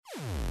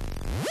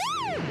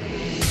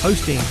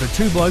Hosting for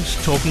Two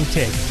Blokes Talking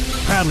Tech.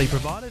 Proudly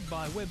provided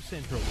by Web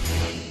Central.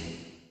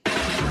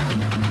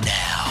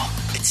 Now,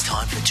 it's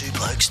time for Two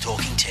Blokes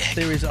Talking Tech.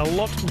 There is a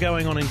lot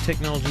going on in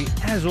technology,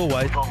 as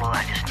always. With all the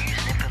latest news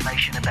and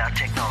information about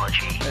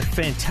technology. It's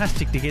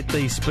fantastic to get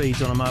these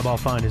speeds on a mobile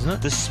phone, isn't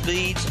it? The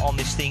speeds on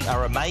this thing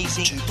are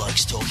amazing. Two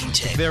Blokes Talking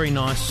Tech. Very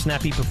nice,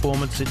 snappy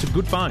performance. It's a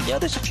good phone. Yeah,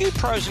 there's a few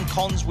pros and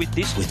cons with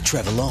this. With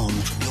Trevor Long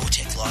from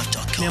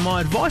YourTechLife.com. Now,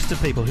 my advice to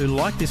people who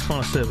like this kind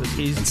of service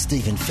is... And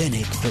Stephen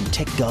Fennick from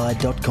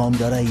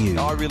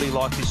TechGuide.com.au. I really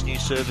like this new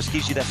service.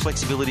 Gives you that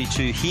flexibility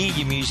to hear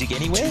your music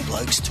anywhere. Two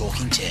Blokes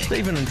Talking Tech.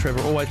 Stephen and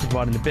Trevor always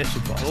providing the best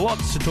advice.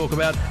 Lots to talk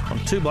about on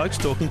Two Blokes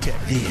Talking Tech.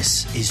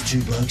 This is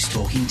Two Blokes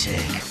Talking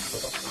Tech.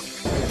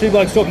 Two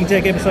Blokes Talking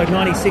Tech, episode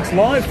 96,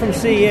 live from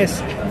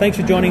CES. Thanks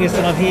for joining us,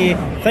 and I'm here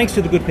thanks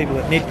to the good people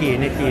at Netgear,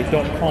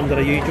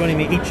 netgear.com.au, joining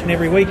me each and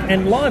every week,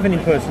 and live and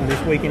in person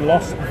this week in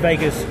Las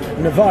Vegas,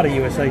 Nevada,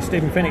 USA.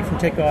 Stephen Fennick from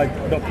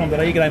techguide.com.au.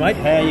 G'day, mate.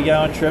 How you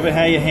going, Trevor?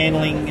 How you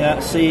handling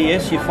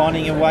CES? You're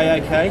finding your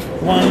way okay?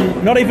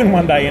 Not even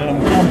one day in,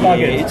 I'm buggered.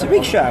 Yeah, it's a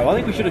big show. I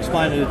think we should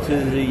explain it to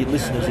the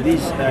listeners.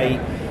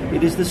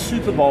 It is the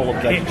Super Bowl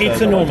of gadgets.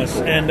 It's enormous,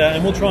 and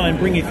we'll try and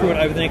bring you through it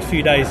over the next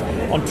few days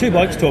on Two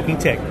Blokes Talking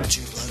Tech.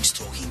 Two Blokes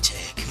Talking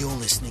Tech. You're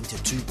listening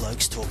to Two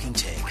Blokes Talking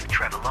Tech with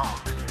Trevor Long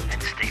and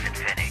Stephen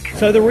Fennick.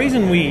 So the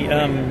reason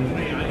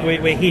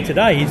we're here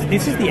today is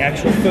this is the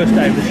actual first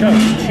day of the show.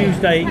 It's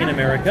Tuesday in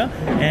America,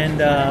 and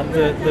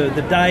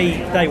the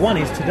day one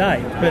is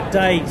today. But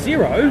day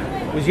zero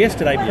was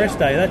yesterday, press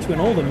day. That's when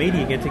all the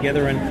media get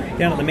together, and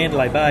down at the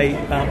Mandalay Bay,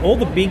 all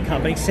the big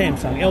companies,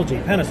 Samsung,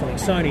 LG, Panasonic,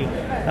 Sony,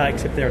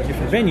 except they're at a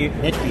different venue,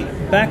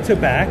 Netgear. back to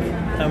back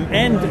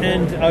and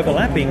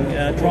overlapping,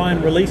 try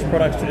and release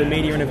products to the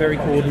media in a very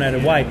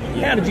coordinated way.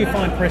 How did you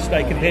find press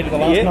day compared to the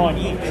last 9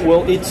 years?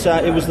 Well,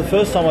 it was the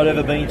first time I'd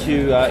ever been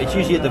to. It's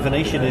usually at the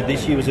Venetian.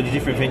 This year was at a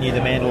different venue,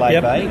 the Mandalay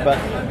Bay. But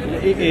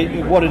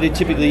what it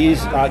typically is,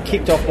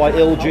 kicked off by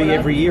LG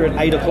every year at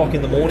 8 o'clock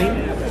in the morning.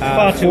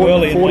 Far too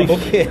early in my book.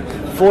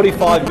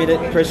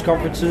 45-minute press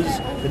conferences.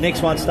 The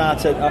next one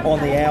starts on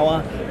the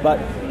hour, but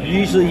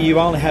usually you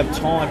only have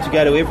time to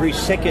go to every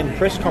second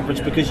press conference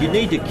because you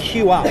need to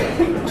queue up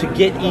to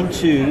get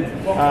into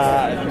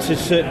to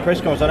certain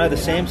press conferences. I know the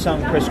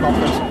Samsung press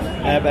conference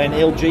and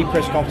LG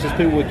press conferences,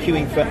 people were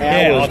queuing for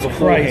hours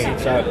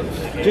beforehand. So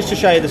just to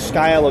show you the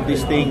scale of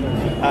this thing,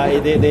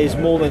 there's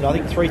more than, I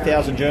think,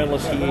 3,000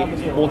 journalists here,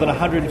 more than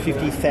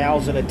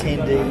 150,000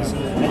 attendees,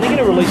 and they're going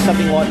to release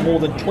something like more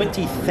than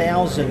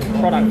 20,000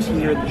 products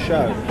here at the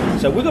show.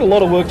 So we've got a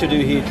lot of work to do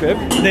here, Trev,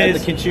 at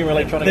the Consumer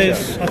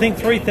Electronics Show. I think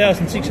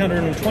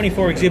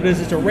 3,624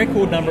 exhibitors. It's a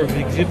record number of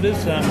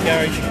exhibitors.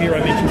 Gary Shapiro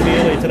mentioned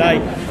earlier today.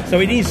 So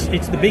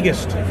it's the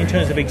biggest in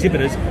terms of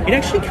exhibitors. It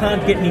actually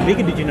can't get any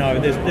bigger, did you know?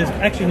 There's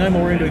actually no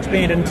more room to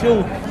expand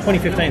until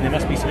 2015. There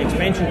must be some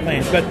expansion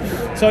plans. But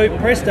so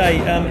press day,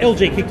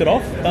 LG kicked it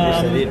off.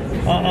 Yes, they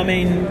did. I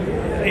mean,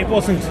 it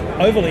wasn't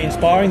overly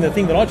inspiring. The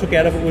thing that I took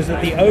out of it was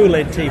that the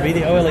OLED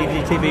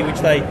TV, which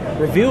they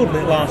revealed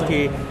last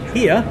year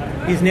here,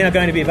 is now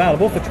going to be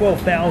available for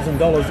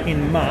 $12,000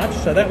 in March.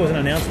 So that was an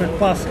announcement.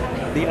 Plus,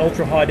 the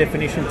ultra-high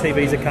definition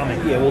TVs are coming.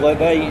 Yeah, well,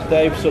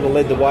 they've sort of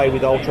led the way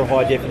with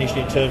ultra-high definition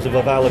in terms of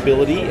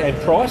availability and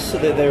price. So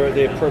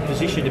they're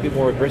positioned a bit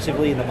more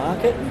aggressively in the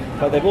market.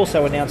 But they've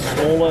also announced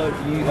smaller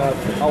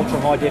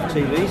ultra-high def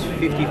TVs,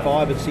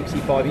 55 and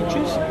 65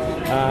 inches.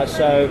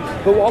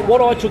 But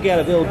what I took out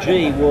of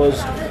LG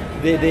was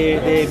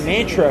their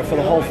mantra for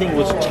the whole thing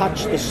was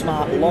touch the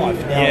smart life.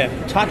 Now,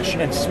 touch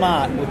and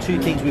smart were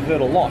two things we've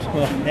heard a lot.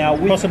 Now,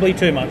 possibly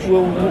too much.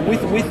 Well,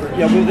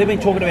 they've been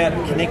talking about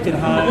connected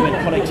home and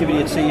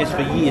connectivity at CES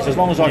for years, as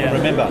long as I can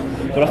remember.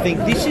 But I think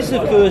this is the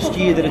first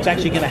year that it's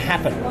actually going to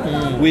happen.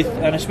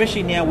 And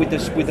especially now with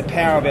the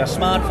power of our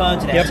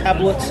smartphones and our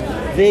tablets,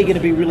 they're going to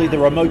be really the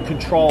remote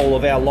control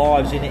of our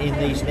lives in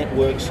these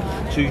networks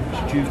to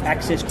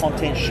access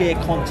content, share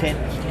content,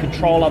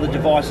 control other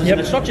devices. And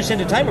it's not just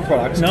entertainment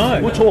products. No.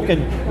 We're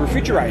talking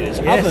refrigerators,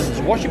 ovens,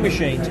 washing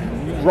machines,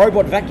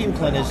 robot vacuum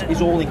cleaners is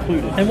all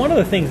included. And one of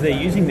the things they're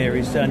using there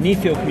is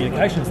near-field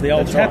communications, the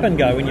old tap and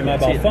go in your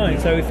mobile phone.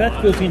 So if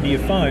that's built into your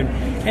phone,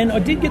 and I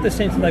did get the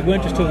sense that they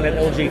weren't just talking about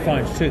LG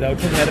phones too, they were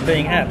talking about it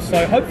being apps.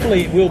 So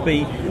hopefully it will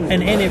be an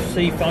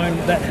NFC phone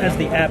that has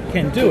the app,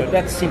 can do it.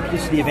 That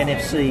simplicity of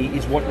NFC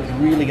is what is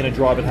really going to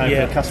drive it home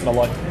for a customer.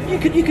 Like,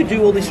 you could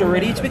do all this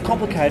already, it's a bit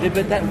complicated,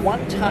 but that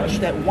one touch,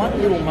 that one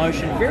little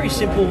motion, very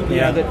simple,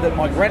 you know, that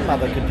my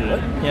grandmother could do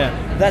it.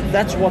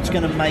 That's what's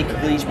going to make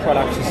these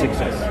products a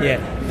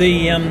success.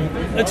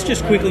 Let's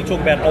just quickly talk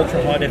about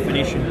ultra high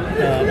definition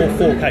or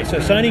 4K. So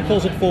Sony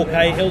calls it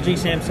 4K, LG,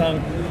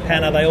 Samsung,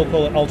 Pana, they all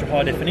call it ultra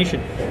high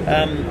definition.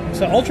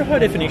 So ultra high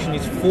definition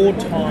is 4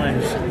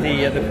 times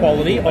the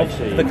quality of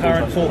the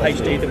current full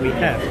HD that we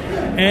have,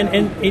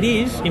 and it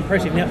is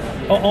impressive. Now,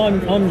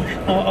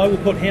 I will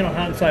put hand on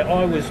heart and say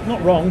I was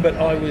not wrong, but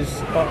I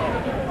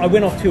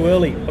went off too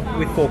early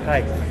with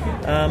 4K.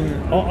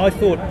 I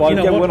thought, By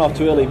went off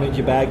too early means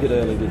you bagged it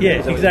early, didn't you?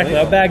 Yeah, exactly.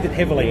 I bagged it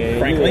heavily,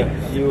 frankly.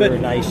 You were a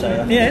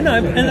naysayer. Yeah, no,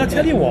 and I'll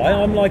tell you why.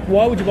 I'm like,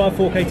 why would you buy a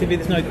 4K TV?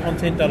 There's no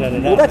content,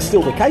 da-da-da-da. Well, that's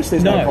still the case.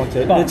 There's no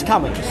content, but it's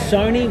coming.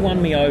 Sony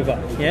won me over,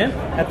 yeah?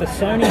 At the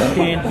Sony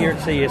stand here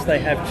at CES, they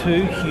have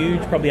two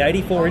huge, probably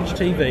 84-inch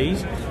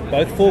TVs,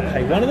 both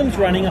 4K. One of them's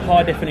running a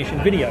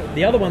high-definition video.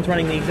 The other one's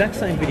running the exact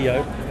same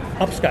video,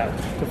 upscaled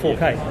to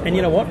 4K. And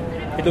you know what?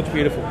 It looks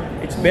beautiful.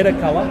 It's better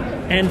colour,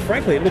 and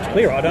frankly, it looks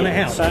clearer. I don't know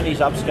how. Sony's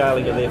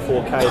upscaling of their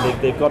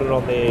 4K. They've got it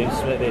on their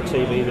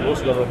TV. They've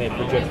also got it on their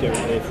projector,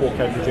 their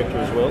 4K projector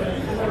as well.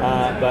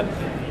 But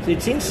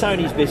it's in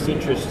Sony's best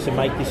interest to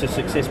make this a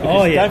success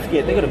because don't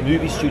forget they've got a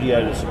movie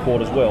studio to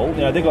support as well.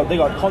 You know, they've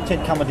got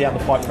content coming down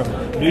the pipe from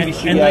movie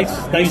studios.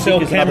 And they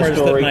sell cameras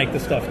that make the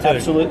stuff too.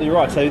 Absolutely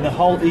right. So in the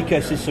whole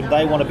ecosystem,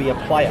 they want to be a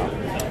player,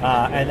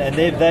 and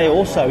they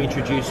also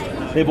introduced.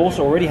 They've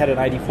also already had an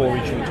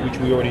 84-inch,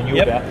 which we already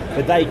knew about,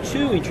 but they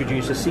too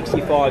introduced a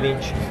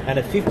 65-inch and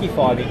a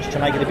 55-inch to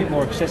make it a bit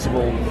more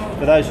accessible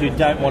for those who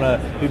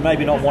who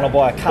maybe not want to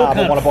buy a car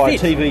but want to buy a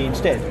TV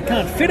instead.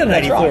 Can't fit an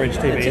 84-inch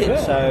TV as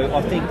well. So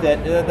I think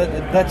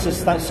that's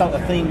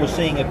a theme we're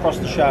seeing across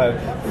the show.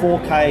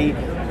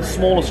 4K.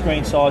 Smaller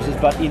screen sizes,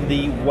 but in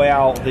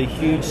the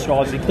huge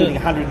sizes, including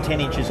 110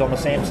 inches on the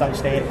Samsung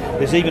stand.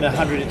 There's even a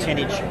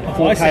 110-inch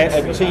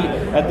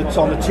 4K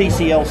on the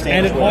TCL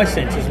stand, and at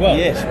Hisense as well.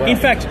 Yes. Well. In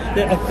fact,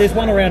 there's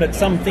one around at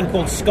something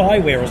called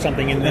Skyware or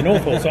something in the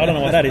Northwell, so I don't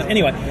know what that is.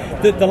 Anyway,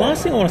 the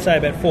last thing I want to say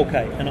about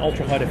 4K and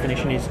ultra high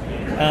definition is,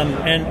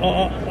 and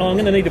I'm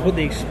going to need to put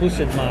the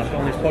explicit mark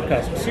on this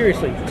podcast.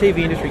 Seriously, TV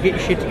industry, get your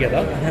shit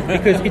together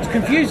because it's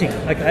confusing.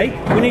 Okay,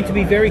 we need to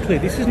be very clear.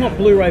 This is not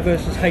Blu-ray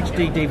versus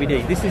HD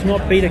DVD. This is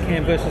not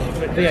Betacam versus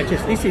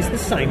VHS. This is the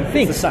same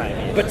thing. It's the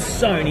same. But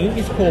Sony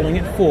is calling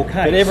it 4K.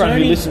 But everyone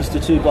who listens to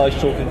Two Blokes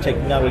Talking Tech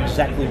know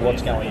exactly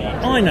what's going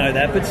on. I know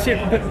that, but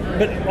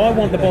I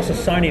want the boss of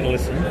Sony to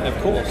listen. Of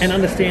course. And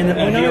understand that.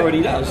 And he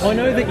already does. I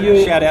know that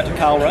you. Shout out to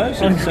Carl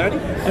Rose and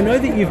Sony. I know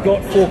that you've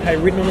got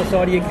 4K written on the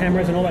side of your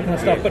cameras and all that kind of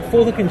stuff, but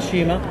for the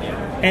consumer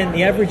and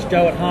the average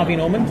Joe at Harvey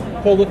Norman,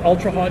 call it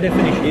ultra high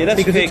definition. Yeah, that's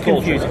because a fair it's call,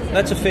 confusing. Trevor.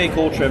 That's a fair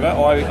call, Trevor.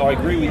 I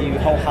agree with you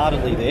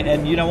wholeheartedly there.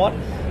 And you know what?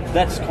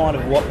 That's kind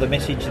of what the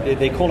message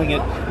they're calling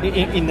it.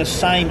 In the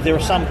same, there are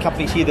some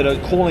companies here that are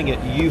calling it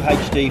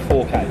UHD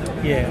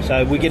 4K. Yeah.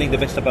 So we're getting the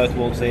best of both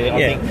worlds there. I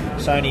think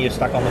Sony is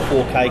stuck on the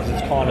 4K because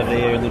it's kind of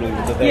their little.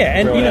 Yeah,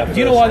 and do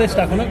you know why they're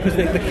stuck on it? Because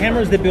the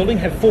cameras they're building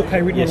have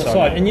 4K written on the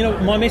side. And you know,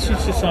 my message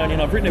to Sony,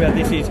 and I've written about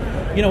this, is,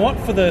 you know what?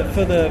 For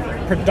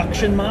the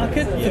production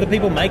market, for the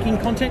people making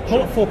content, call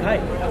it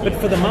 4K. But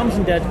for the mums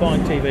and dads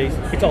buying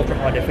TVs, it's ultra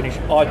high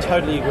definition. I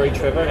totally agree,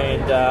 Trevor.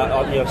 And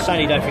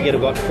Sony, don't forget,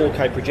 have got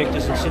 4K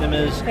projectors and cinemas.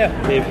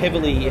 Yeah. They're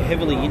heavily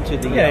into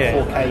the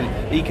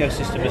 4K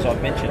ecosystem, as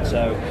I've mentioned.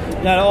 So,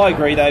 no, I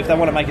agree. If they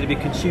want to make it a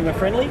bit consumer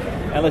friendly,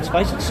 and let's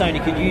face it,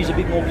 Sony could use a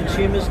bit more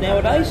consumers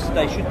nowadays.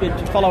 They should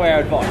follow our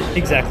advice.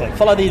 Exactly.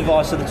 Follow the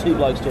advice of the Two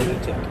Blokes Talking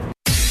Tech.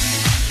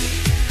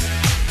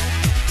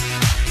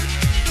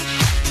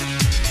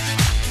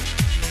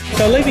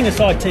 So leaving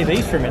aside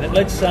TVs for a minute,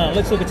 let's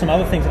look at some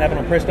other things that happen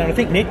on press day. I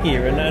think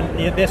Netgear,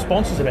 and they're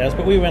sponsors of ours,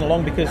 but we went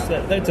along because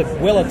it's a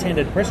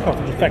well-attended press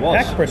conference, in fact,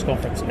 packed press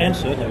conference. And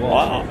certainly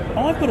was.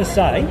 I've got to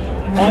say,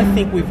 I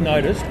think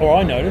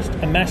I noticed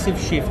a massive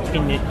shift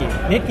in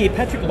Netgear.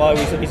 Patrick Lowe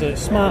is a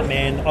smart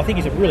man. I think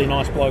he's a really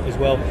nice bloke as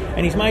well,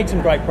 and he's made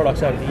some great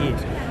products over the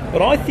years.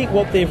 But I think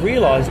what they've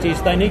realised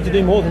is they need to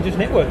do more than just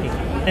networking,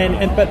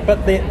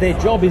 but their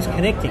job is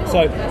connecting.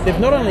 So they've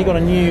not only got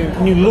a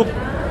new look.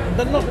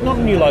 Not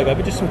a new logo,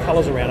 but just some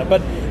colours around it.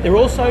 But they're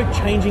also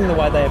changing the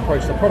way they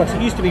approach the products.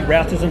 It used to be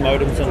routers and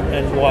modems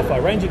and Wi-Fi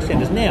range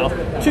extenders. Now,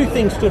 two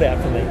things stood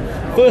out for me.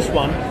 First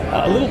one,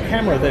 a little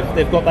camera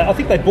they've got. I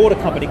think they bought a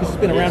company because it's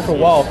been around for a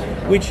while,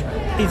 which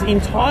is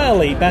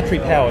entirely battery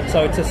powered.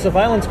 So it's a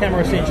surveillance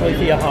camera essentially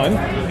for your home.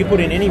 You can put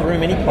it in any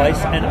room, any place,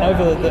 and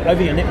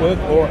over your network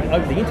or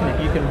over the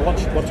internet, you can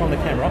watch what's on the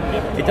camera.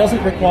 It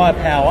doesn't require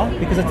power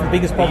because that's the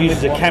biggest problem. It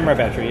uses a camera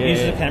battery. It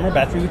uses a camera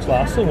battery which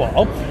lasts a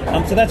while.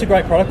 So that's a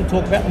great product to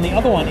talk about. And the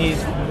other one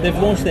is they've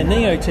launched their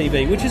Neo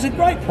TV, which is a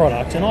great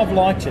product, and I've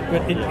liked it,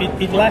 but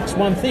it lacks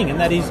one thing, and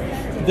that is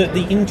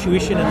the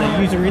intuition and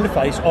the user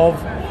interface of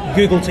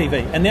Google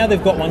TV. And now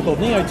they've got one called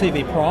Neo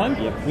TV Prime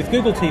with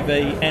Google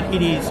TV, and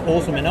it is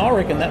awesome. And I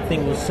reckon that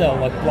thing will sell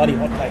like bloody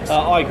hotcakes.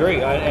 I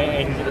agree.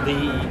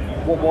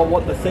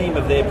 What the theme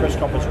of their press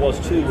conference was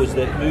too was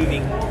that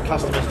moving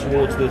customers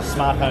towards the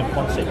smart home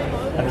concept.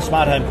 And the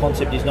smart home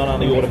concept is not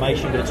only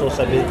automation, but it's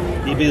also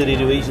the ability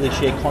to easily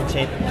share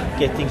content,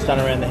 get things done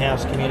around the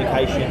house,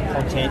 communication,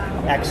 content,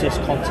 access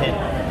content,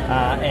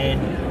 and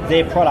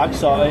their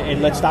products.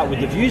 And let's start with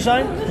the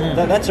ViewZone.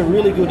 That's a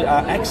really good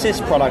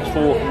access product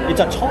for. It's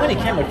a tiny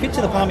camera. It fits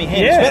in the palm of your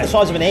hand. Yeah. It's about the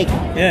size of an egg.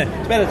 Yeah.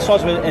 It's about the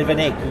size of an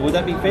egg. Would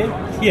that be fair?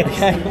 Yeah.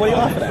 Okay. What are you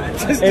laughing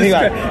at?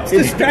 It's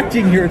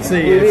distracting here at CES.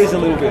 It is a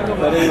little bit.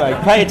 But anyway,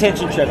 pay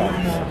attention, Trevor.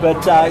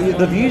 But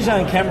the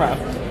ViewZone camera,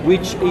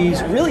 which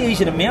is really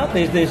easy to mount.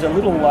 There's a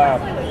little.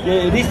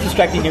 It is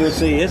distracting here at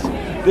CES.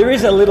 There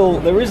is a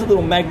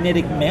little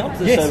magnetic mount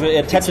that Yes. so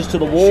it attaches to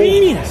the wall,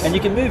 Genius. and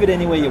you can move it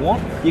anywhere you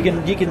want. You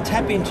can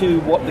tap into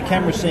what the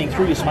camera's seeing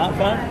through your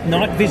smartphone.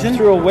 Night vision.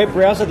 Through a web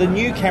browser. The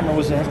new camera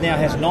now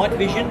has night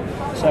vision,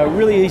 so a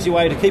really easy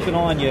way to keep an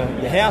eye on your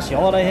house, your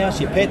holiday house,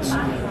 your pets,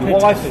 your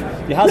wife,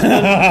 your husband,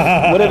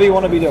 whatever you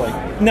want to be doing.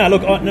 No,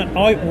 look,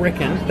 I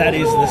reckon that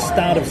is the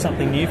start of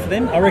something new for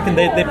them. I reckon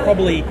they're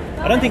probably,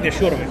 I don't think they're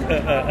short of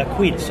a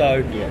quid,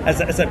 so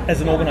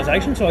as an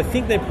organisation, so I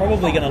think they're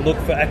probably going to look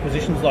for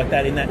acquisitions like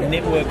that in that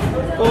network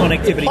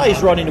connectivity. It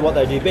plays right into what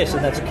they do best,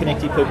 and that's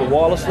connecting people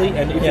wirelessly.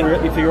 And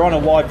if you're on a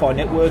Wi-Fi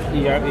network,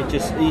 it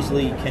just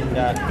easily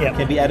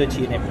can be added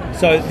to your network.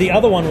 So the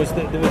other one was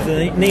there was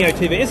the Neo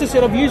TV. As I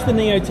said, I've used the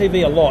Neo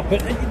TV a lot,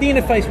 but the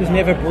interface was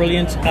never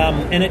brilliant,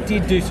 and it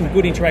did do some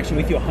good interaction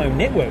with your home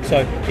network. So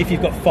if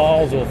you've got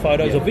files or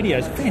photos or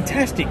videos,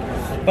 fantastic.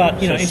 But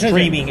it's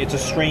a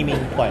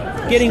streaming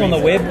player. Getting on the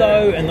web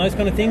though, and those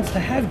kind of things, to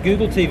have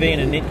Google TV in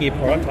a Netgear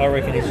product, I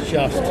reckon is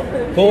just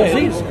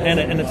ballsy, and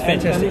it's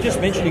fantastic. And just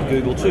mentioning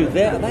Google too,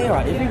 they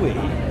are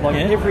everywhere. Like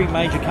every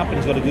major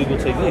company's got a Google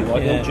TV.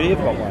 Like LG have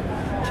got one,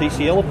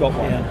 TCL have got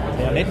one.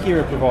 Now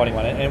Netgear are providing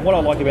one. And what I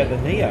like about the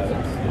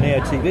Neo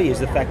TV is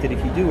the fact that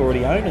if you do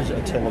already own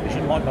a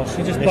television, it might not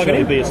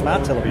necessarily be a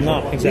smart television. No,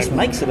 exactly. This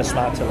makes it a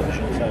smart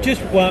television. So.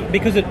 Just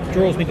because it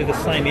draws me to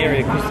the same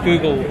area, because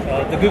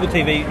the Google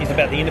TV is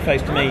about the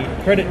interface to me.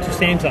 Credit to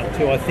Samsung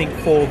too, I think,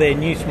 for their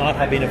new Smart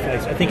Hub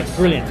interface. I think it's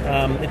brilliant.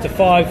 It's a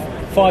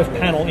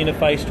five-panel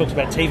interface, talks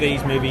about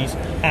TVs, movies,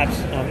 apps,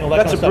 all that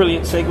That's kind of a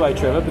brilliant segue,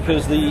 Trevor,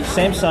 because the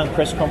Samsung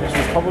press conference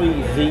was probably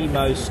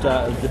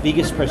the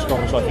biggest press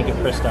conference, I think, at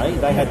Press Day.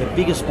 They had the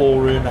biggest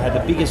ballroom, they had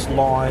the biggest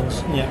lines,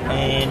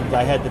 and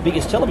they had the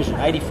biggest television,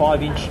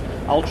 85-inch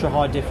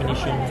ultra-high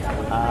definition,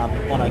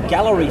 on a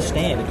gallery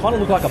stand. It kind of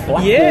looked like a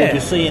blackboard you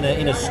see in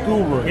a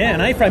schoolroom. Yeah,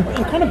 an A-frame.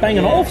 I'm kind of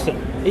banging Olufsen.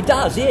 It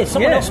does, yeah.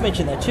 Someone else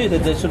mentioned that too,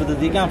 that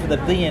they're going for the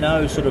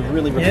B&O sort of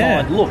really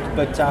refined look,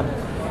 but...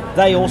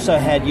 they also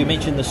had, you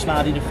mentioned the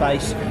smart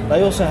interface,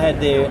 they also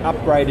had their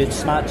upgraded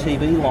smart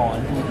TV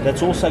line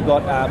that's also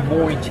got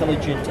more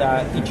intelligent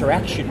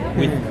interaction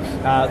with,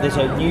 there's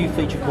a new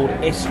feature called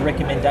S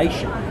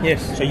Recommendation.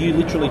 Yes. So you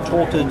literally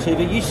talk to the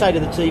TV, you say to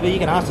the TV, you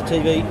can ask the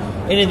TV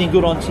anything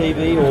good on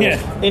TV, or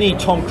any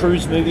Tom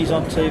Cruise movies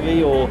on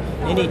TV, or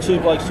any Two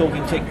Blokes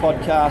Talking Tech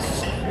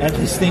podcasts, and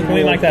this thing Can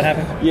we make that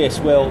happen? Yes,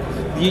 well,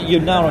 you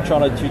know what I'm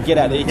trying to get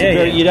at.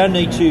 You don't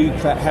need to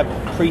have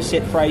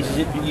preset phrases.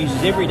 It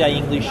uses everyday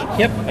English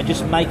and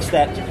just makes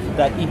that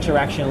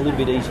interaction a little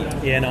bit easier.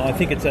 Yeah, no, I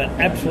think it's an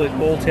absolute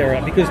ball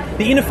terror, because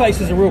the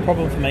interface is a real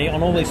problem for me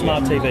on all these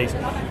smart TVs.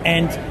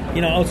 And,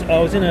 I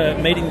was in a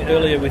meeting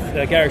earlier with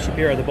Gary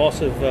Shapiro, the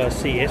boss of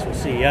CES or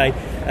CEA,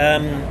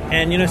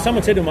 and,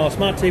 someone said to him, well,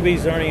 smart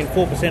TVs are only in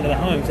 4% of the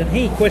homes, and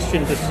he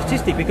questioned the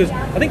statistic, because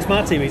I think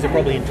smart TVs are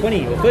probably in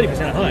 20 or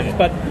 30% of homes,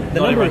 but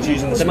the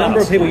number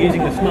of people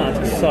using the smarts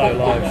is so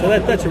low. So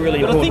that's a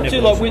really important But I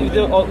think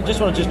too, I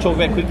just want to talk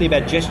about quickly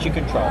about gesture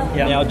control.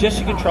 Yep. Now,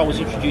 gesture control was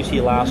introduced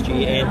here last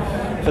year,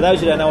 and for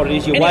those who don't know what it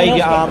is, you wave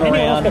your arm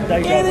around.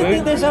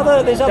 There's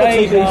other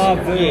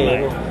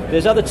TVs.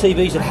 There's other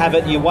TVs that have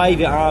it. You wave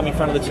your arm in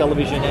front of the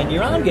television, and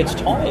your arm gets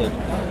tired.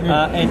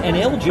 And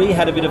LG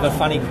had a bit of a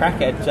funny crack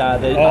at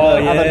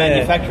other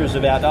manufacturers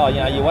about,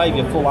 you wave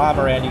your full arm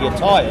around, you get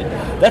tired.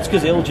 That's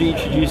because LG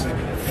introduced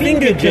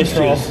finger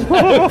gestures.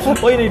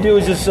 All you need to do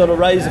is just sort of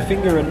raise a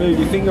finger and move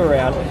your finger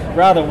around,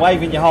 rather than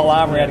waving your whole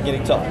arm around and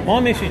getting tired. My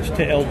message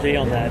to LG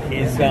on that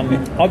is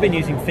I've been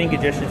using finger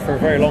gestures for a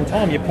very long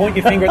time. You point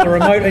your finger at the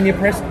remote and you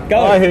press go.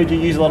 I heard you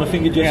use a lot of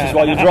finger gestures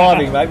while you're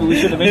driving, mate, but we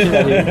should have mentioned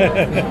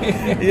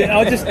that here.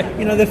 I just,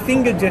 the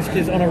finger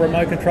gestures on a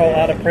remote control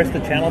are to press the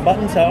channel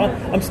button, so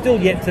I'm still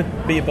yet to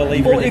be a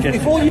believer in the gestures.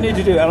 If all you need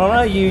to do, and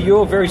I know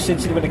you're very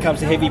sensitive when it comes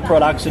to heavy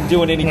products and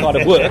doing any kind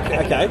of work,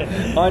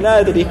 okay, I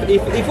know that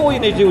if all you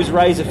need to do is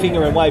raise a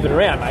finger and wave it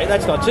around, mate,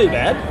 that's not too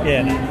bad.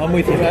 Yeah, I'm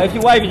with you. If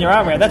you're waving your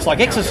arm around, that's like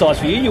exercise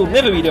for you. You'll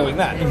never be doing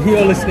that.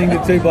 You're listening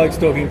to Two Blokes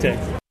Talking Tech.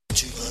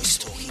 Two Blokes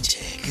Talking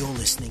Tech. You're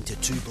listening to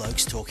Two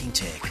Blokes Talking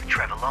Tech with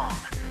Trevor Long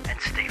and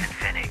Stephen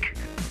Fennick.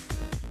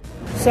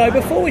 So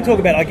before we talk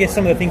about, I guess,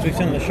 some of the things we've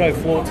seen on the show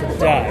floor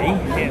today,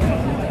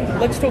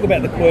 let's talk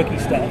about the quirky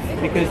stuff,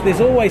 because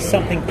there's always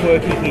something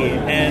quirky here.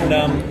 And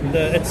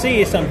at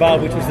CES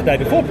Unveiled, which was the day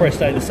before Press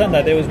Day, the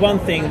Sunday, there was one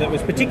thing that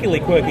was particularly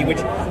quirky, which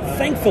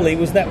thankfully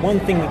was that one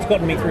thing that's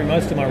gotten me through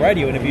most of my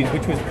radio interviews,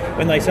 which was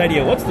when they say to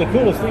you, what's the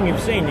coolest thing you've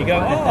seen? You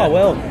go,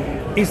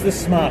 is the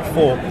smart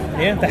fork,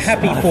 the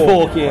happy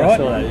fork,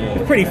 right?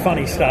 It's pretty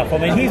funny stuff. I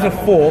mean, here's a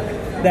fork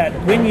that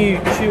when you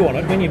chew on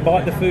it, when you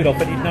bite the food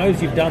off it, it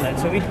knows you've done that.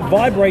 So it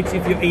vibrates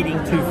if you're eating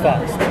too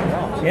fast.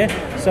 Yeah.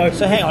 So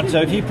hang on. So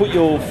if you put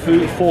your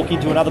fork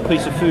into another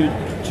piece of food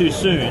too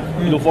soon,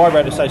 it'll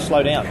vibrate to say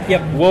slow down.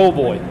 Yep. Well,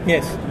 boy.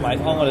 Yes. Mate,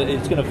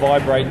 it's going to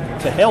vibrate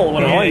to hell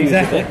when I use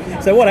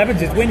it. So what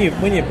happens is when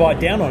you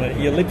bite down on it,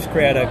 your lips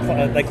create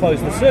they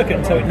close the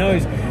circuit, so it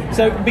knows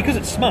So because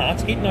it's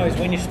smart, it knows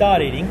when you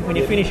start eating, when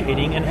you finish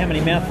eating, and how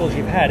many mouthfuls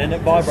you've had, and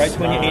it vibrates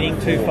when you're eating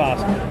too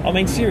fast. I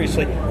mean,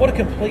 seriously, what a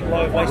complete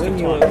waste of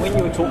time. When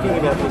you were talking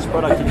about this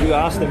product, did you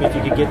ask them if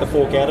you could get the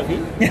fork out of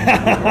here?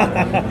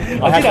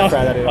 I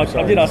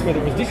did ask whether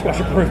it was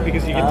dishwasher proof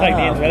because you can take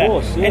the ends of it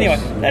out. Yes. Anyway,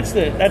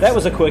 that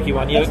was a quirky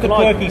one. That's the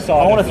quirky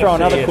side. I want to throw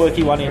of another CES.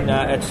 quirky one in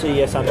at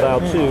CES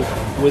Unveiled too.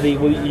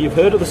 You've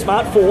heard of the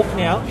smart fork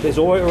now. There's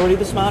already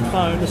the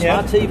smartphone, the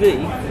smart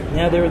TV.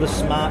 Now there are the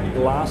smart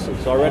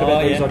glasses. I read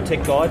about these on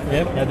Tech Guide.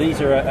 Yep. Now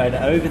these are an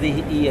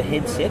over-the-ear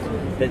headset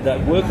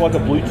that work like a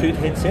Bluetooth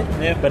headset,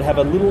 but have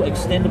a little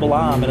extendable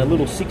arm and a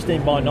little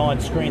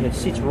 16:9 screen that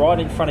sits right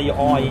in front of your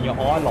eye in your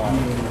eye line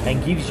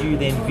and gives you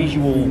then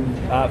visual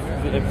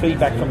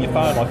feedback from your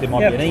phone. Like there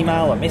might be an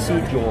email, a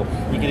message, or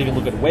you can even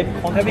look at web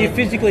content. Have you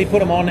physically put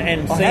them on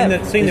and seen the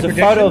projection? There's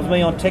a photo of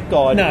me on Tech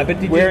Guide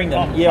wearing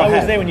them. I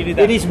was there when you did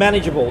that. It is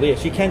manageable,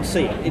 yes, you can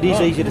see it. It is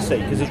easy to see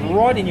because it's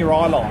right in your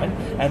eye line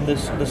and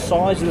the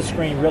size of the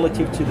screen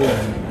relative to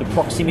the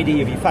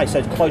proximity of your face, so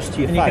it's close to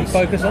your face. And you can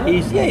focus on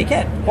it? Yeah, you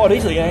can, quite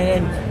easily.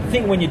 And the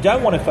thing, when you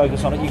don't want to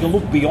focus on it, you can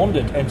look beyond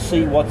it and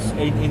see what's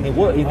in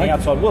the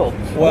outside world.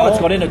 What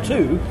it's got in it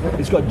too,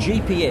 it's got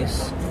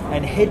GPS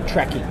and head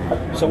tracking.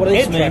 So what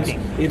this means,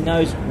 it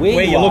knows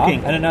where you're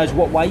looking, and it knows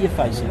what way you're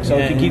facing. So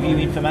it can give you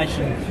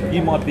information.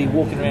 You might be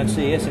walking around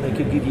CS and it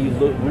could give you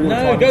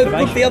real-time information.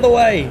 Look the other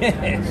way.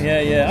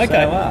 Yeah.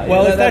 Okay. So,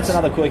 well, if that's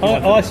another quirky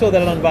one. I saw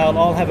that at Unveiled.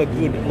 I'll have a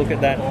good look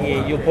at that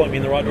here. You'll point me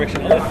in the right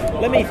direction.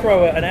 Let me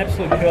throw an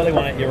absolute curly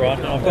one at you, right?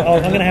 I'm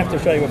going to have to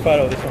show you a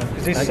photo of this one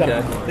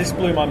because this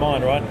blew my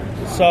mind, right?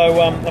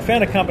 So I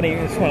found a company.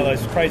 It's one of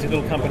those crazy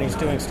little companies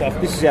doing stuff.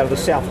 This is out of the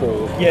South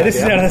Hall. Yeah, this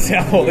is out of the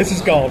South Hall. This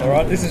is gold, all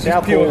right? This is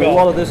just pure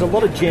gold. There's a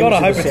lot of gems. Gotta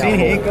hope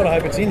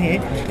it's in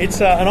here.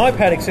 It's an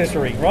iPad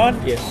accessory, right?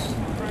 Yes.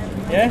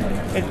 Yeah.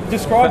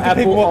 Describe to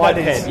people what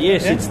that is.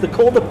 Yes, it's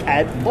called the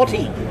Pad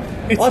Potty.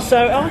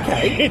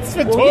 Okay. It's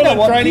for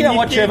toilet training. You know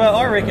what, Trevor?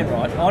 I reckon,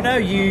 right? I know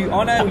you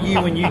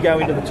when you go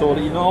into the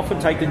toilet, you often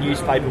take the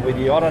newspaper with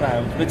you. I don't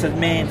know. It's a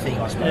man thing,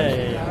 I suppose.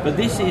 Yeah. But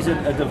this is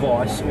a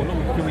device. Or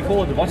can we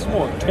call it a device? It's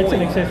more a toy. It's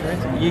an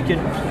accessory. You can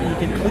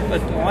clip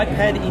an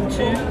iPad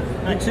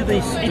into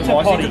this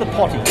device, into the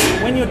potty.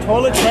 When you're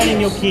toilet training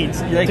your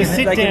kids they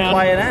can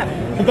play an app.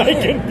 They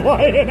can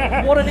play an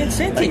app. What an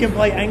incentive. They can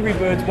play Angry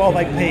Birds while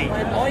they pee.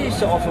 And I used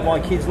to offer my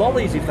kids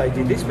lollies if they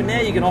did this, but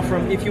now you can offer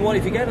them, if you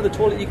go to the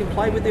toilet, you can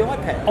play with the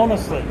iPad.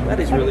 Honestly. That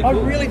is really cool.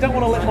 I really don't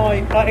want to let my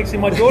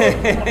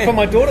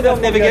daughter, they'll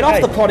never get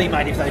off the potty,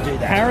 mate, if they do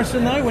that.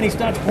 Harrison, though, when he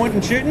starts pointing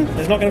and shooting,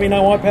 there's not going to be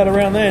no iPad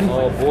around then.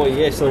 Oh, boy,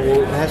 yes. So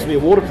it has to be a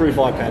waterproof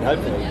iPad,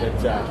 hopefully.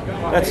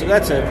 But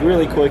that's a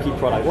really quirky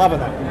product. Loving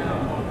that.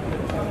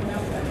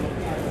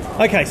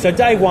 Okay, so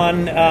day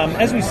one,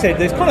 as we said,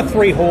 there's kind of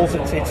three halls.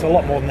 It's a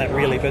lot more than that,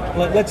 really. But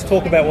let's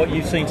talk about what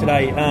you've seen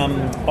today.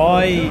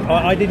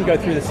 I didn't go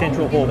through the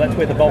central hall. That's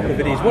where the bulk of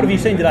it is. What have you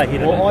seen today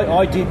here? Well,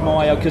 I did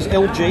because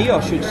LG, I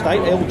should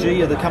state,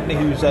 LG are the company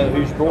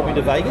who's brought me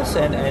to Vegas,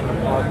 and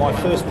my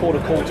first port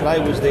of call today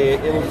was their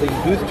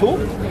LG booth tour.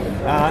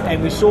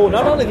 And we saw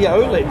not only the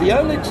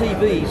OLED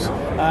TVs,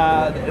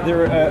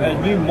 they're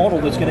a new model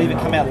that's going to even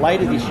come out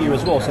later this year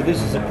as well. So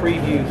this is a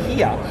preview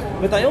here.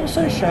 But they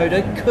also showed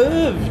a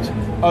curved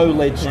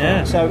OLED screen.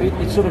 Yeah. So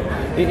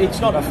it's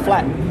not a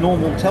flat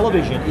normal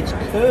television. It's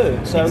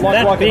curved. So it's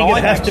like big, an iMac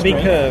it has to be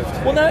curved.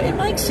 Well, no, it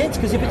makes sense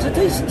because if it's a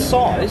decent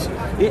size,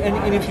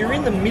 and if you're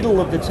in the middle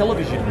of the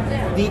television,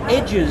 the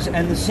edges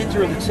and the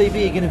centre of the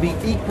TV are going to be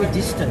equal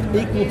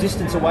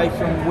distance away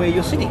from where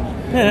you're sitting.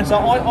 Yeah. So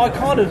I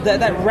kind of that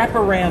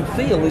wraparound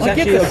feel is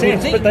actually a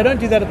good thing. But they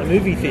don't do that at the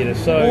movie theatre.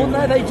 So well,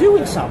 no, they do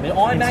in some.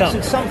 IMAX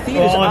and some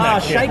theatres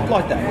are shaped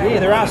like that. Yeah,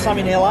 there are some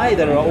in LA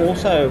that are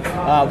also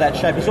that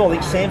shape as well. I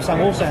think Samsung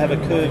also have a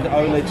curved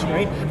OLED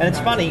screen, and it's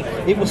funny.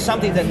 It was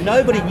something that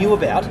nobody knew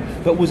about,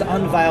 but was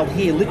unveiled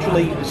here.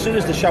 Literally, as soon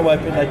as the show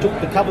opened, they took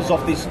the covers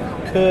off this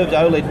curved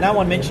OLED. No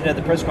one mentioned it at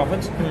the press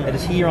conference. It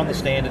is here on the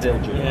stand at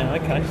LG. Yeah,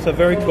 okay. So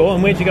very cool.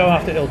 And where'd you go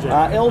after LG?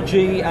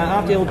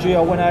 After LG,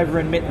 I went over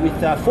and met with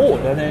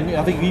Ford, and then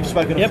I think you've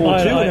spoken to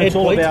Ford too. And it's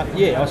all about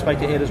I spoke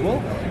to Ed as well,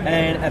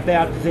 and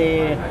about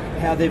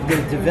how they've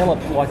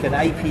developed like an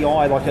API,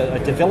 like a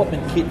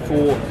development kit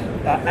for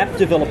app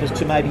developers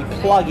to maybe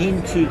plug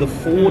into the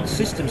Ford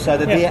system so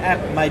that their app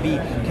may be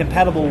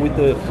compatible with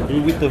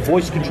the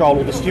voice control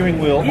or the steering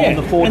wheel on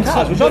the Ford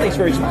cars, which I think is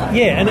very smart.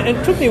 Yeah, and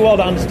it took me a while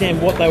to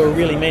understand what they were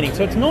really meaning.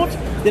 So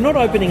they're not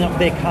opening up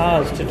their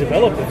cars to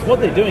developers.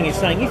 What they're doing is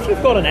saying, if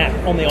you've got an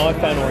app on the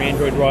iPhone or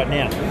Android right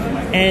now,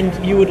 and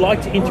you would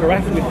like to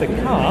interact with the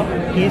car,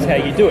 here's how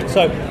you do it.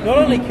 So not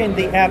only can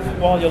the app,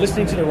 while you're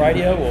listening to the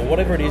radio or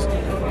whatever it is,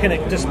 can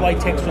it display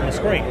text on the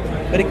screen,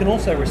 but it can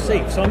also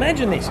receive. So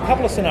imagine this, a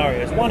couple of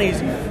scenarios. One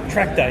is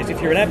track days.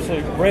 If you're an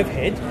absolute rev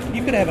head,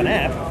 you could have an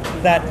app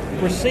that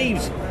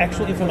receives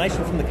actual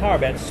information from the car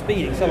about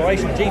speed,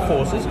 acceleration,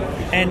 G-forces,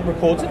 and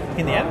records it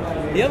in the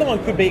app. The other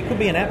one could be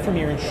an app from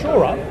your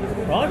insurer,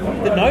 right,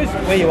 that knows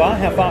where you are,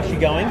 how fast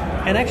you're going,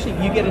 and actually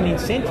you get an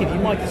incentive.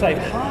 You might save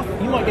half.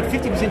 You might get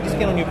 50%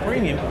 discount on your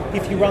premium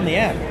if you run the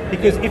app,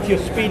 because if you're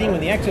speeding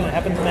when the accident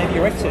happens, maybe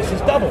your excess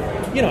is double.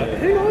 You know,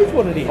 who knows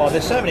what it is? Oh,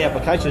 there's so many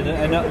applications,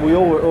 and we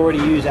all already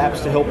use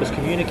apps to help us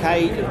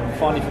communicate and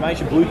find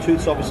information.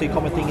 Bluetooth's obviously a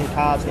common thing in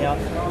cars now,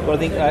 but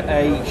I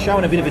think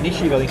showing a bit of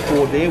initiative, I think,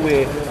 Ford there,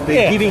 where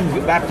they're giving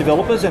app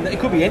developers, and it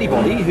could be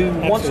anybody who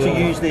wants to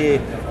use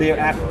their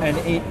app and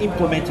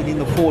implement it in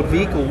the Ford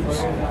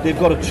vehicles. They've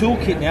got a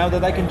toolkit now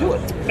that they can do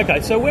it.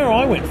 Okay, so where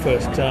I went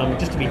first,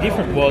 just to be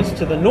different, was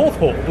to the North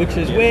Hall, which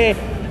is where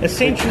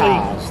essentially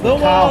the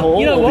car hall,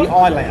 you know what? The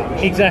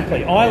iLounge. Exactly,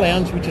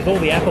 iLounge, which is all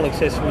the Apple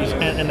accessories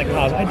and the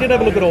cars. I did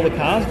have a look at all the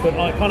cars, but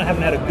I kind of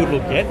haven't had a good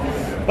look yet.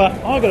 But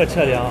I got to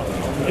tell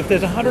you, if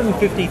there's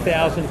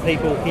 150,000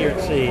 people here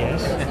at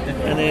CES,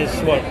 and there's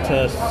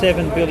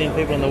 7 billion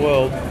people in the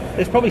world,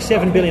 there's probably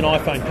 7 billion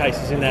iPhone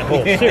cases in that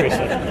hall.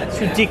 Seriously, it's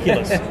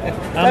ridiculous.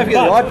 Don't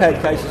forget the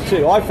iPad cases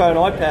too. iPhone,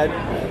 iPad.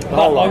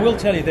 But I will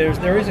tell you,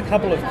 there is a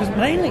couple of, because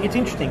mainly it's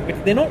interesting,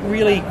 but they're not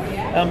really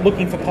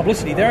looking for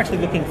publicity. They're actually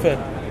looking for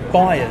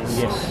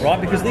buyers,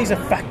 right? Because these are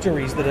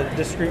factories that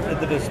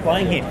are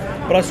displaying here.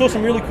 But I saw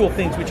some really cool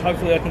things, which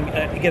hopefully I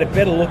can get a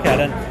better look at.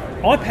 And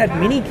iPad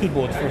mini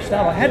keyboards for a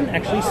start. I hadn't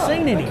actually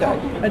seen any.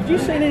 Had you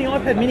seen any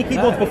iPad mini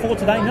keyboards before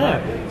today?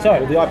 No.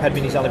 So the iPad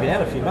mini's only been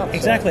out a few months.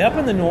 Exactly. So. Up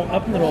in the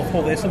North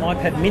Hall, there's some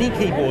iPad mini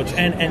keyboards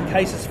and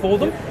cases for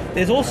them.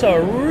 There's also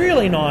a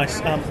really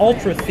nice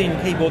ultra thin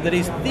keyboard that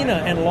is thinner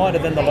and lighter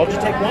than the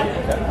Logitech one.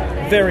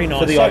 Okay. Very nice.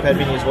 For the iPad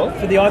mini as well?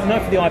 For the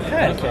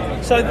iPad.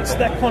 Okay. So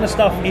that kind of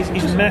stuff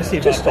is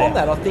massive. Just on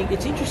that, I think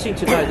it's interesting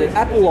to know that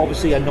Apple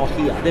obviously are not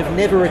here. They've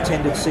never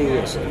attended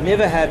CES.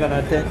 Never have,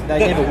 and they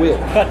never will.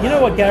 But you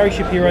know what Gary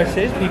Shapiro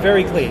says? Be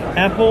very clear.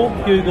 Apple,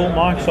 Google,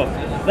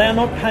 Microsoft, they are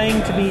not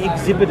paying to be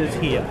exhibitors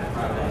here.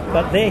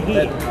 But they're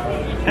here.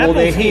 Well,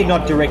 they're here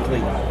not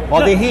directly.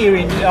 They're here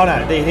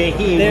they're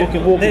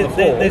here walking the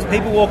floor. There's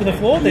people walking the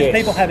floor. There's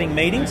people having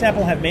meetings.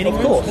 Apple have meeting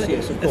rooms. Of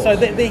course. So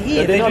they're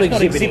here. They're not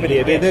exhibiting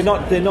here. They're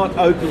not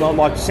open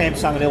like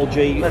Samsung and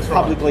LG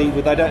publicly.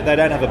 Right. They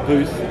don't have a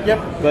booth.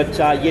 Yep.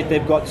 But yet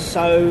they've got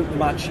so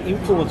much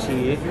influence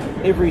here.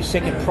 Every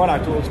second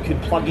product can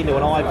plug into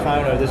an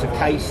iPhone, or there's a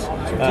case,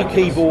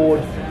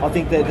 keyboard. I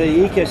think that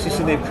the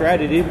ecosystem they've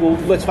created,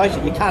 let's face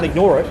it, you can't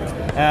ignore it.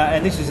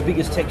 And this is the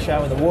biggest tech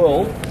show in the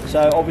world.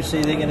 So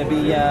obviously they're going to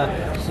be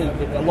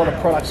a lot of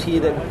products here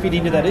that fit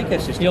into that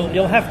ecosystem.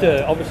 You'll have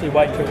to obviously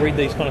wait to read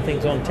these kind of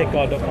things on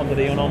techguide.com.au,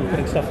 and I'm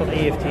putting stuff on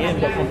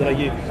EFTM.com.au.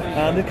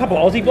 There's a couple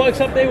of Aussie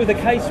blokes up there with a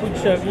case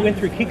which we went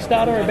through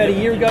Kickstarter about a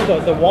year ago,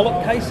 the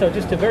wallet case, so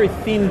just a very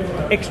thin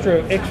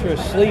extra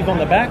sleeve on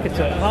the back. It's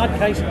a hard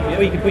case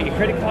where you can put your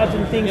credit cards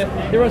and things.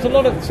 There was a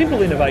lot of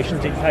simple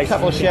innovations in cases. A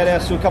couple of shout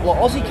outs to a couple of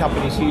Aussie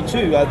companies here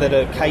too that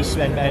are case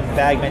and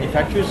bag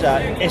manufacturers.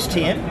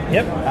 STM.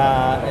 Yep.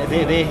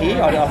 They're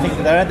here. I think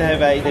they don't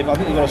have I think they've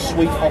got a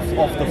suite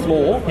off the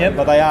floor. Yep.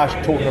 But they are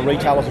talking to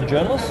retailers and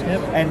journalists.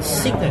 Yep. And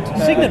Signet.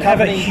 Signet have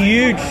a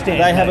huge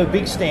stand. They have a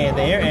big stand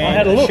there. And I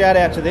had a look. Shout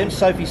out to them.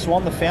 Sophie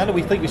Swan, the founder.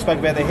 We spoke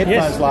about their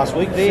headphones last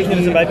week. They're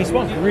here. A baby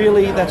Swan.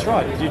 Really, that's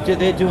right.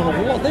 They're doing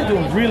a lot. They're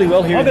doing really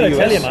well here in the US. I've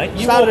got to tell you,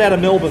 mate. Started out of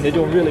Melbourne. They're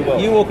doing really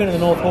well. You walk into the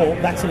North Hall.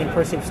 That's an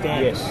impressive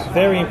stand. Yes.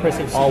 Very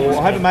impressive stand.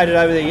 I haven't made it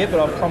over there yet, but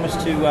I've promised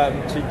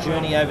to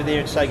journey over there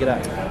and say good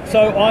day.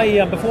 So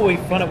before we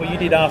find out what you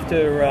did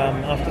after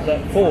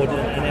the Ford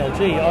and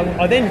LG,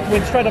 I then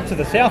went straight up to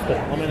the South Hall.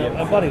 I mean,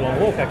 a bloody long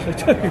walk actually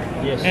too.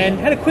 Yes. And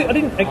had a quick.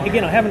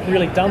 I haven't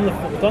really done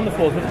the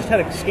floors, but just had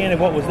a scan of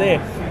what was there.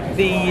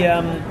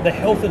 The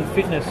health and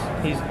fitness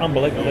is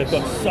unbelievable. They've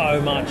got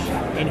so much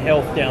in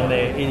health down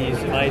there. It is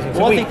amazing.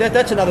 Well, I think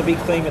that's another big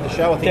theme of the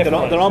show. I think that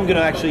I'm going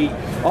to actually,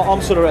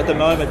 I'm sort of at the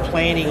moment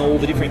planning all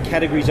the different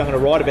categories I'm going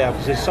to write about,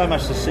 because there's so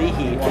much to see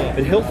here. Yeah.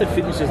 But health and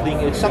fitness is the thing.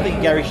 It's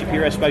something Gary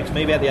Shapiro spoke to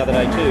me about the other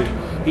day too.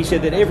 He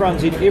said that everyone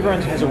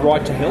has a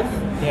right to health.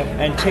 Yep.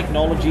 And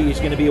technology is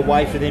going to be a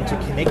way for them to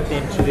connect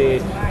them to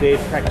their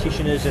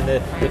practitioners and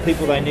the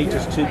people they need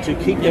to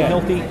keep them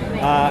healthy.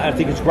 I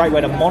think it's a great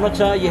way to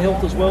monitor your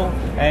health as well.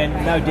 And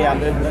no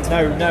doubt,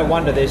 no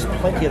wonder there's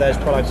plenty of those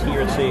products here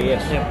at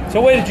CES. Yeah.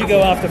 So where did you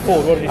go after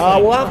Ford? What did you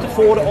say? Well, after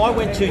Ford, I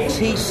went to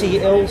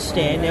TCL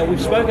stand. Now,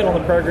 we've spoken on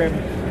the program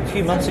a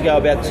few months ago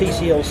about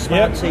TCL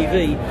Smart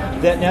TV.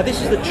 Now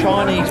this is the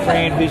Chinese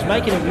brand who's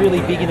making it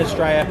really big in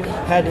Australia.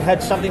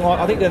 Had something like,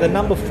 I think they're the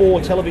number 4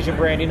 television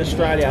brand in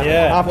Australia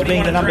after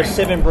being the number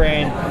 7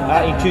 brand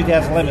in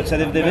 2011. So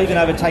they've even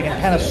overtaken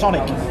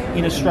Panasonic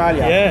in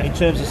Australia in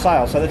terms of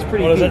sales. So that's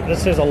pretty big. That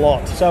says a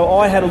lot. So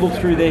I had a look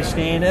through their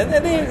stand, and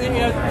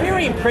they're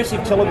very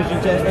impressive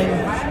televisions,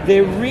 and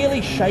they're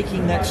really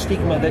shaking that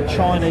stigma that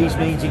Chinese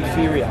means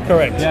inferior.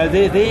 Correct.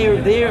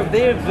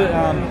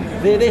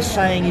 They're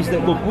saying is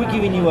that, look, we're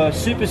giving you a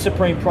super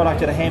supreme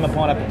product at a hammer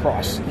pineapple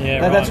price.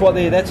 Yeah, that's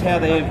how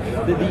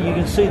you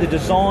can see the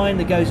design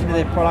that goes into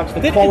their products,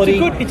 the quality.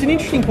 It's an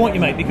interesting point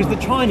you make, because the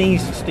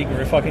Chinese stigma,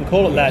 if I can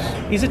call it that,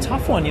 is a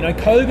tough one.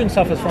 Kogan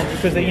suffers from it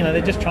because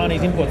they're just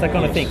Chinese imports, that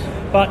kind of thing.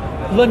 But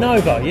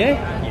Lenovo,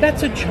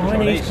 that's a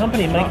Chinese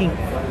company making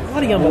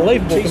bloody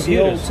unbelievable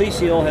computers.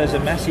 TCL has a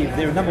massive.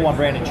 They're a number one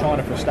brand in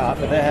China for a start,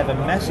 but they have a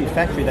massive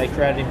factory they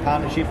created in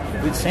partnership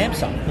with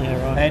Samsung.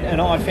 Yeah, right.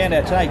 And I found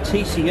out today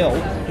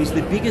TCL is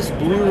the biggest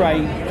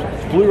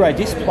Blu-ray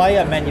disc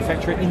player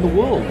manufacturer in the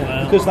world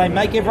because they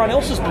make everyone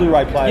else's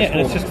Blu-ray players. Yeah,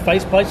 and it's just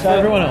faceplates for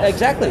everyone else.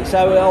 Exactly.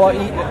 So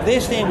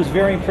their stand was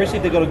very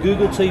impressive. They've got a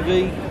Google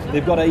TV.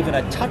 They've got even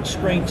a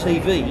touchscreen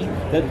TV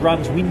that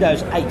runs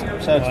Windows 8.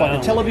 So it's like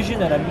a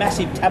television and a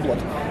massive tablet,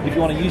 if you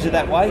want to use it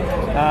that way.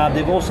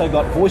 They've also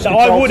got voice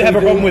control I would TV. have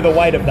a problem with the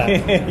weight of that.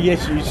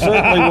 Yes, you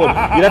certainly would.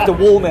 You'd have to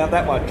wall mount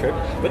that one, Trip.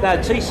 But no,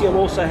 TCL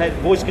also had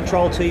voice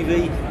control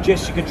TV,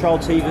 gesture control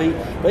TV.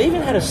 They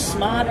even had a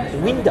smart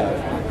window.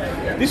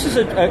 This is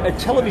a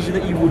television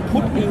that you would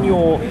put in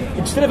your...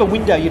 Instead of a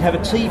window, you'd have a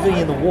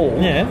TV in the wall,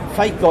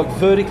 like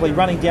vertically,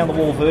 running down the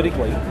wall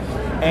vertically.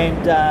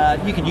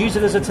 And you can use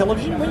it as a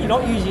television. When you're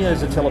not using it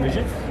as a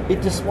television,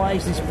 it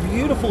displays this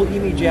beautiful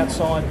image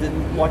outside,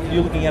 like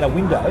you're looking at a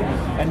window,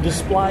 and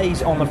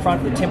displays on the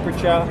front the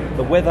temperature,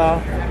 the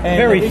weather. And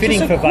very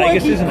fitting for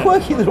Vegas, isn't it?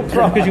 Quirky little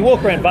product. Because you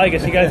walk around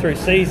Vegas, you go through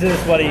Caesars,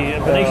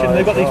 Venetian,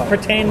 they've got these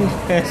pretend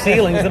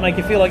ceilings that make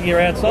you feel like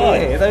you're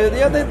outside.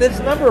 Yeah, there's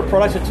a number of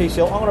products at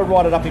TCL. I'm going to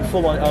write it up in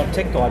full on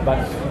Tech Guide,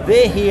 but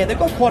they're here. They've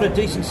got quite a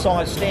decent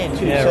sized stand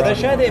too. They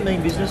show their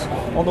mean business.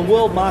 On the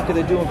world market,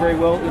 they're doing very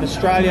well. In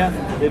Australia,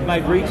 they've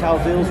made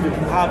retail deals with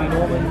Harvey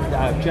Norman,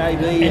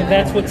 JB. And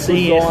that's what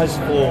CES is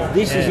for.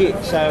 This is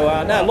it. So,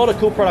 a lot of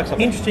cool products up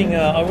there. Interesting.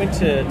 I went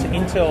to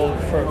Intel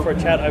for a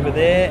chat over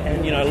there,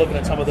 and looking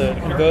at some of the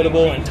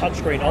convertible and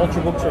touchscreen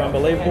Ultrabooks are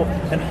unbelievable.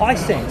 And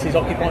Hisense is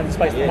occupying the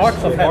space that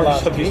Microsoft had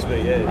last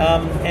year.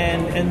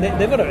 And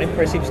they've got an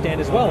impressive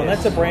stand as well. And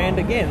that's a brand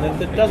again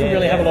that doesn't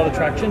really have a lot of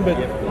traction, but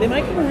they're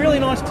making really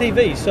nice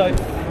TVs. So,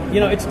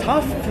 it's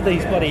tough for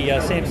these bloody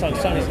Samsung,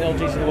 Sonys, and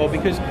LGs in the world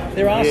because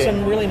there are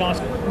some really nice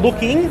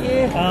looking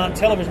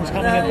televisions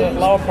coming at the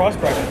lower price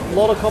bracket. A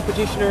lot of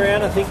competition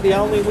around. I think the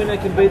only winner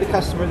can be the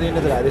customer at the end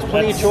of the day. There's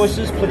plenty of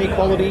choices, plenty of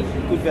quality,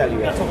 good value.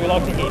 That's what we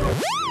like to hear.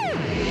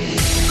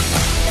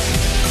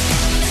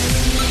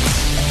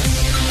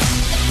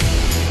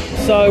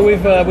 So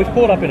we've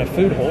caught up in a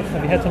food hall.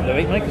 Have you had something to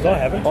eat, mate? Because I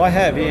haven't. I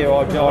have, yeah.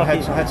 I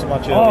had some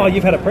lunch earlier. Oh,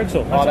 you've had a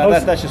pretzel.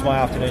 That's just my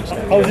afternoon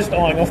snack. I was just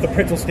eyeing off the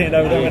pretzel stand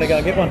over there. I'm going to go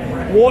and get one.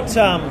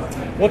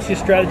 What's your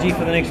strategy for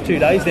the next 2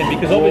 days then?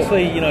 Because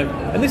obviously,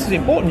 and this is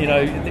important.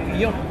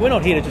 We're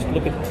not here to just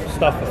look at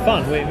stuff for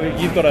fun.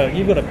 You've got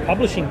a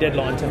publishing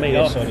deadline to meet.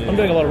 Yes, I do. I'm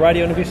doing a lot of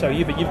radio interviews, so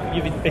you. But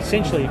you've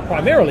essentially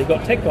primarily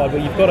got Tech Guide,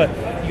 where you've got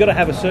to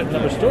have a certain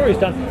number of stories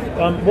done.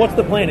 What's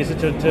the plan? Is it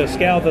to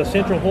scour the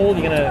central hall?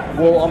 You're gonna?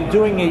 Well, I'm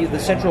doing the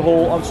central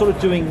hall. I'm sort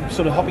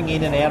of hopping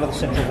in and out of the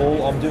central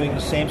hall. I'm doing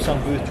the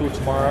Samsung booth tour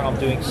tomorrow. I'm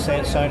doing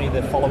Sony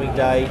the following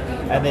day,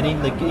 and then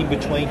in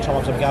between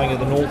times, I'm going to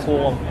the North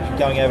Hall. I'm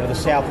going over to the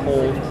South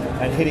Hall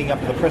and heading up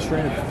to the press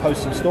room to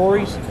post some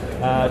stories.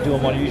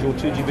 Doing my usual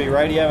 2GB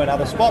radio and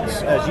other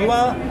spots as you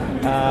are,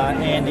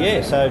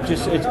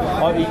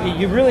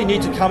 you really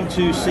need to come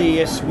to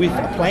CES with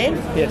a plan.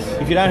 Yes.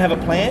 If you don't have a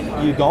plan,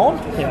 you're gone.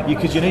 Yeah.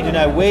 Because you need to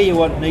know where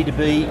you need to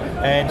be,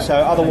 and so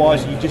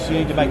otherwise you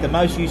need to make the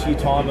most use of your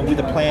time. And with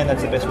a plan,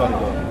 that's the best way to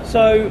do it.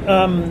 So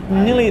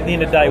nearly at the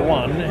end of day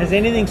one, has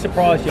anything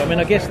surprised you? I mean,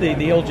 I guess the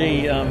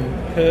LG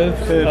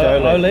curved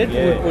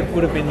OLED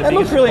would have been the biggest. It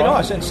looks really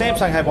surprise. nice, and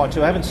Samsung have one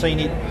too. I haven't seen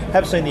it.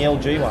 Have seen the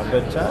LG one,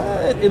 but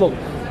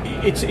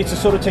It's a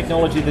sort of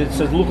technology that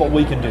says, look what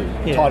we can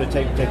do. Tied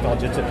to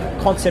technology. It's a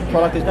concept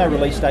product. There's no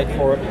release date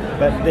for it,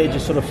 but they're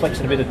just sort of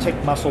flexing a bit of tech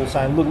muscle,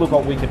 saying, look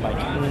what we can make.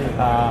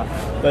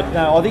 But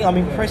no, I think I'm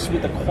impressed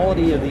with the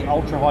quality of the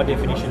ultra high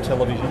definition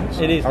televisions.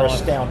 It is are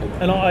nice. astounding.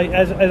 And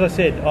as I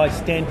said, I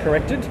stand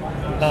corrected.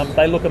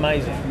 They look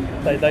amazing.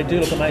 They do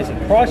look amazing.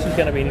 Price is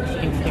going to be an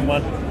interesting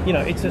one.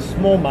 It's a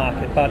small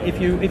market, but if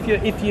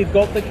you've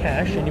got the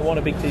cash and you want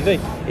a big TV,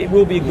 it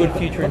will be a good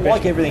future investment.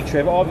 Like everything,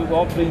 Trevor,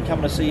 I've been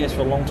coming to CES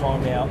for a long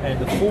time now, and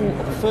the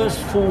first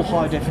full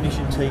high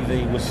definition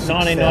TV was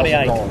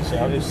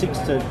 $6,000. It was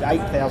 $6,000 to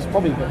 $8,000,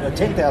 probably a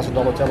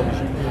 $10,000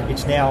 television.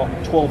 It's now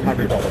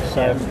 $1,200.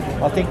 So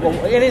I think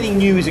anything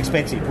new is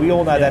expensive. We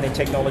all know that in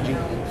technology.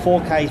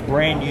 4K is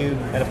brand new,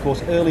 and of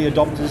course early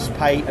adopters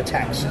pay a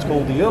tax. It's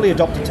called the early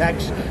adopter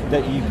tax,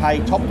 that you pay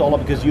top dollar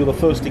because you're the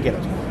first to get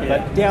it. Yeah.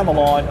 But down the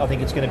line, I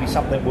think it's going to be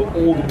something we're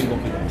all going to be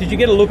looking at. Did you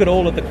get a look at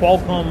all at the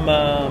Qualcomm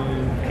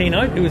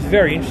keynote? It was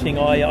very interesting.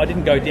 I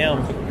didn't go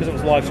down because it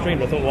was live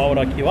streamed. I thought, why would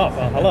I queue up?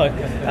 Hello.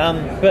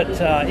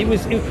 But it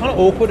was kind of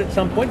awkward at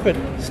some point, but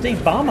Steve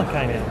Ballmer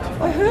came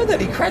out. I heard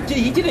that he crashed.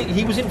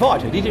 He was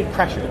invited. He didn't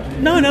crash it.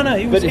 No.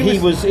 It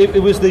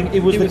was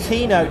the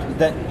keynote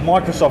that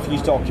Microsoft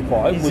used to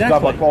occupy. Was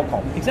done by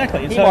Qualcomm.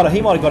 Exactly. He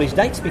might have got his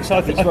dates mixed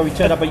up. That's why he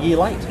turned up a year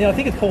late. I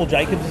think it's Paul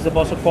Jacobs is the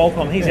boss of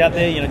Qualcomm. He's out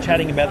there,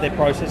 chatting about their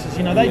processes.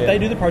 They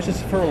do the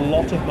processes for a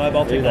lot of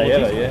mobile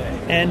technologies. Yeah.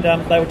 And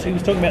he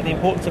was talking about the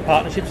importance of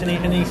partnerships partnerships,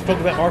 and he's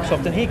talking about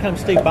Microsoft, and here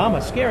comes Steve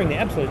Ballmer scaring the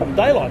absolute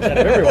daylights out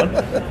of everyone.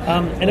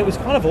 And it was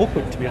kind of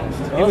awkward, to be honest.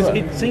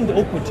 It seemed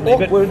awkward to me.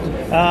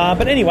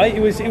 But anyway, it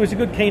was a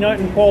good keynote,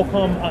 and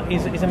Qualcomm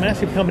is a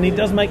massive company. It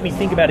does make me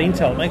think about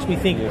Intel. It makes me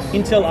think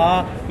Intel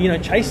are,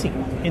 chasing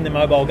in the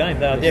mobile game.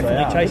 They are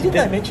definitely chasing.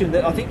 Did they mention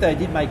that? I think they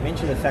did make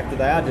mention of the fact that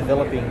they are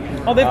developing.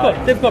 Oh,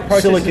 they've got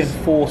processors. Silicon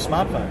for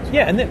smartphones.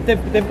 Yeah, and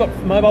they've got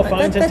mobile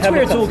phones and tablets. That's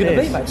where it's all going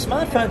to be, upstairs.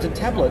 mate. Smartphones and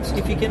tablets.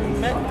 If you can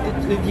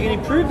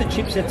improve the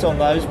chipsets on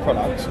those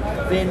products,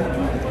 then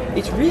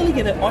it's really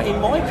going to,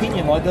 in my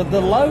opinion, like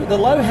the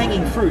low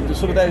hanging fruit, the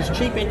sort of those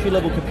cheap entry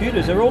level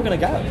computers, are all going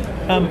to go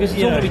because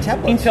it's all going to be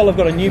tablets. Intel have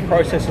got a new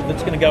processor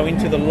that's going to go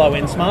into the low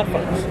end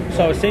smartphones.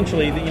 So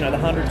essentially, the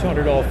 $100,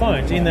 $200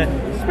 phones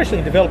especially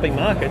in developing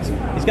markets,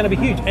 is going to be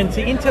huge. And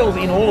see, Intel's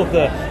in all of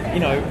the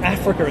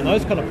Africa and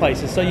those kind of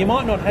places. So you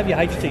might not have your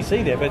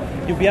HTC there, but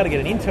you'll be able to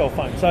get an Intel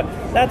phone. So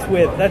that's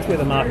where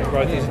the market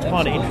growth is. It's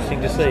kind of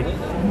interesting to see.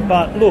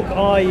 But look,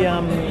 I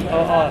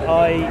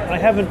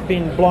haven't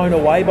been blown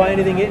away by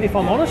anything yet, if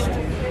I'm honest.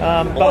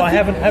 But I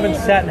haven't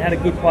sat and had a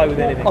good play with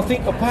anything. I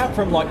think apart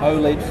from like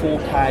OLED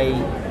 4K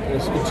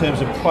in terms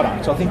of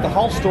products, I think the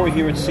whole story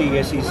here at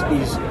CES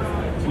is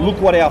look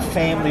what our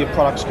family of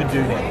products can do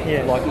now.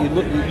 Yeah. Like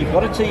you've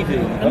got a TV,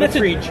 you've got a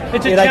fridge,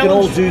 they can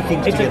all do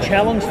things It's together. a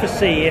challenge for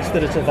CES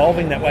that it's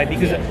evolving that way,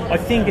 because I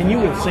think, and you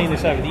would have seen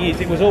this over the years,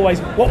 it was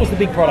always, what was the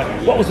big product?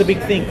 What was the big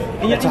thing?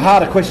 And it's a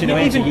harder question to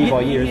answer year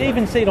by year. You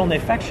even see it on their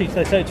fact sheets.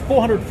 They say it's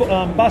 400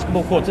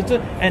 basketball courts.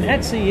 And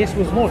at CES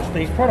was launched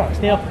these products.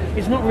 Now,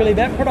 it's not really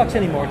about products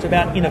anymore. It's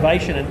about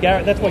innovation. And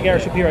that's why Gary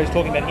Shapiro is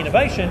talking about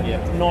innovation,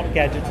 not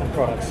gadgets and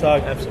products. So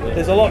absolutely,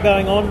 there's a lot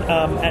going on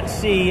at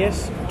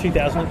CES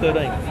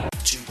 2013.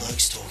 Two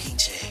Blokes Talking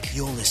Tech.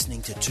 You're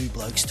listening to Two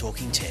Blokes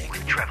Talking Tech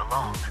with Trevor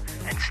Long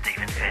and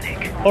Stephen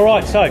Fennick. All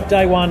right, so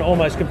day one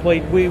almost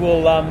complete. We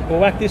will we'll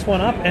whack this one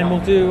up, and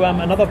we'll do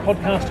another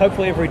podcast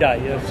hopefully every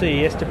day of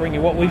CES to bring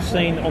you what we've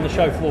seen on the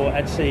show floor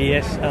at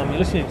CES. You're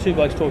listening to Two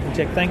Blokes Talking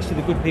Tech. Thanks to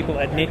the good people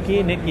at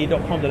Netgear,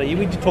 netgear.com.au.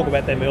 We did talk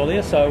about them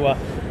earlier, so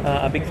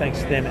a big thanks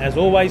to them as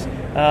always.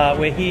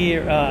 We're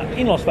here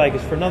in Las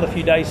Vegas for another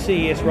few days.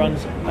 CES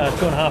runs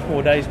 2.5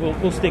 more days.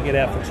 We'll stick it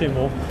out for 2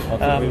 more. I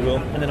think we will.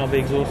 And then I'll be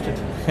exhausted.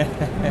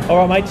 All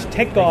right, mates,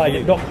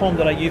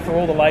 techguide.com.au for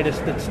all the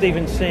latest that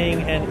Stephen's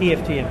seeing, and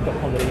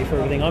EFTM.com.au for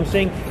everything I'm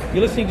seeing.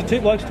 You're listening to Two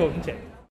Blokes Talking Tech.